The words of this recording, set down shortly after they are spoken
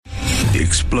The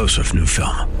explosive new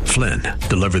film, Flynn,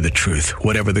 Deliver the Truth,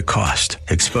 Whatever the Cost,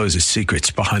 exposes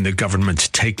secrets behind the government's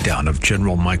takedown of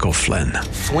General Michael Flynn.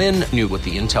 Flynn knew what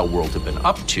the intel world had been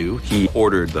up to. He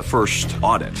ordered the first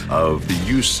audit of the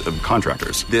use of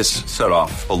contractors. This set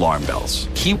off alarm bells.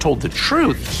 He told the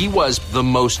truth. He was the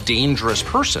most dangerous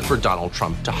person for Donald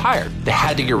Trump to hire. They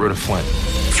had to get rid of Flynn.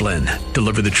 Flynn,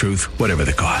 Deliver the Truth, Whatever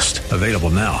the Cost. Available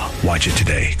now. Watch it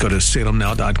today. Go to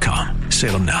salemnow.com.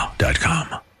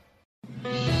 salemnow.com.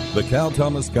 The Cal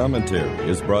Thomas Commentary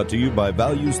is brought to you by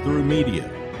Values Through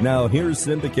Media. Now here's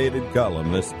syndicated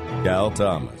columnist Cal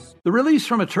Thomas. The release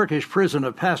from a Turkish prison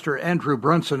of Pastor Andrew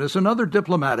Brunson is another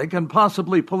diplomatic and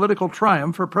possibly political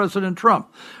triumph for President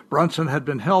Trump. Brunson had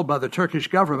been held by the Turkish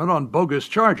government on bogus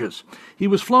charges. He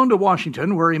was flown to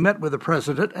Washington, where he met with the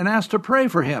president and asked to pray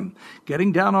for him.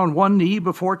 Getting down on one knee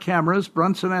before cameras,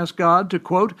 Brunson asked God to,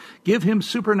 quote, give him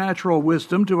supernatural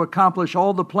wisdom to accomplish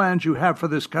all the plans you have for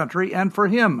this country and for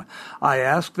him. I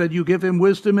ask that you give him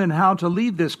wisdom in how to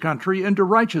lead this country into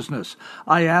righteousness.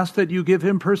 I ask that you give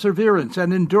him perseverance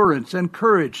and endurance and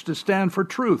courage to stand for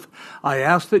truth. I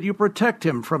ask that you protect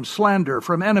him from slander,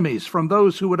 from enemies, from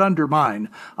those who would undermine.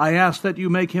 I ask that you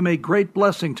make him a great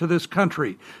blessing to this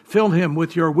country. Fill him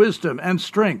with your wisdom and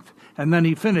strength. And then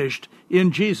he finished,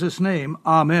 in Jesus' name,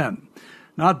 Amen.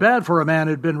 Not bad for a man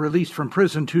who had been released from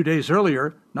prison 2 days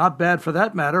earlier. Not bad, for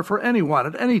that matter, for anyone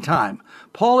at any time.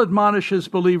 Paul admonishes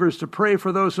believers to pray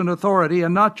for those in authority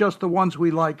and not just the ones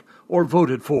we like or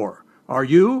voted for. Are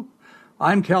you?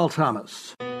 I'm Cal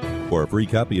Thomas. For a free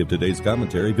copy of today's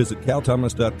commentary, visit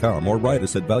calthomas.com or write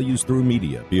us at Values Through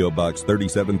Media, P.O. Box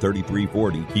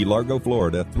 373340, Key Largo,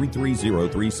 Florida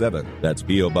 33037. That's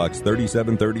P.O. Box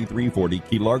 373340,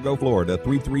 Key Largo, Florida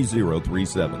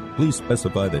 33037. Please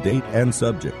specify the date and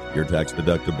subject. Your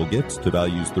tax-deductible gifts to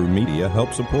Values Through Media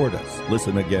help support us.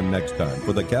 Listen again next time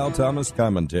for the Cal Thomas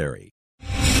Commentary.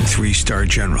 3-star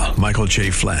General Michael J.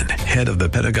 Flynn, head of the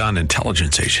Pentagon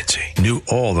Intelligence Agency, knew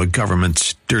all the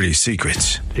government's dirty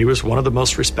secrets. He was one of the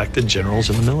most respected generals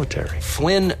in the military.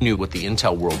 Flynn knew what the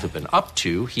intel world had been up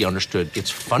to. He understood its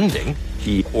funding.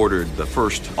 He ordered the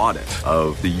first audit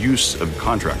of the use of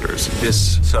contractors.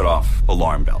 This set off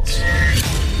alarm bells.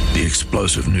 The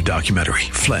explosive new documentary,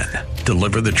 Flynn,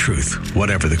 Deliver the Truth,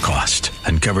 Whatever the Cost,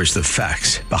 uncovers the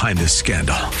facts behind this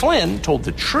scandal. Flynn told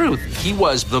the truth. He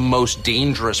was the most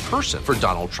dangerous person for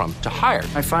Donald Trump to hire.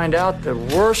 I find out the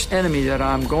worst enemy that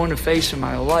I'm going to face in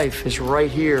my life is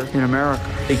right here in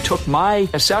America. They took my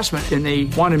assessment and they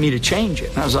wanted me to change it.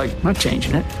 And I was like, I'm not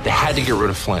changing it. They had to get rid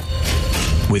of Flynn.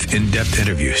 With in-depth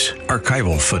interviews,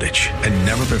 archival footage, and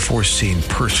never-before-seen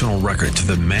personal records of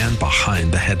the man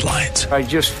behind the headlines. I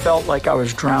just felt like I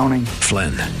was drowning.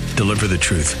 Flynn, Deliver the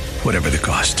Truth, Whatever the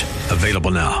Cost.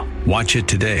 Available now. Watch it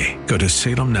today. Go to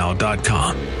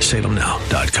salemnow.com.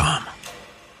 salemnow.com.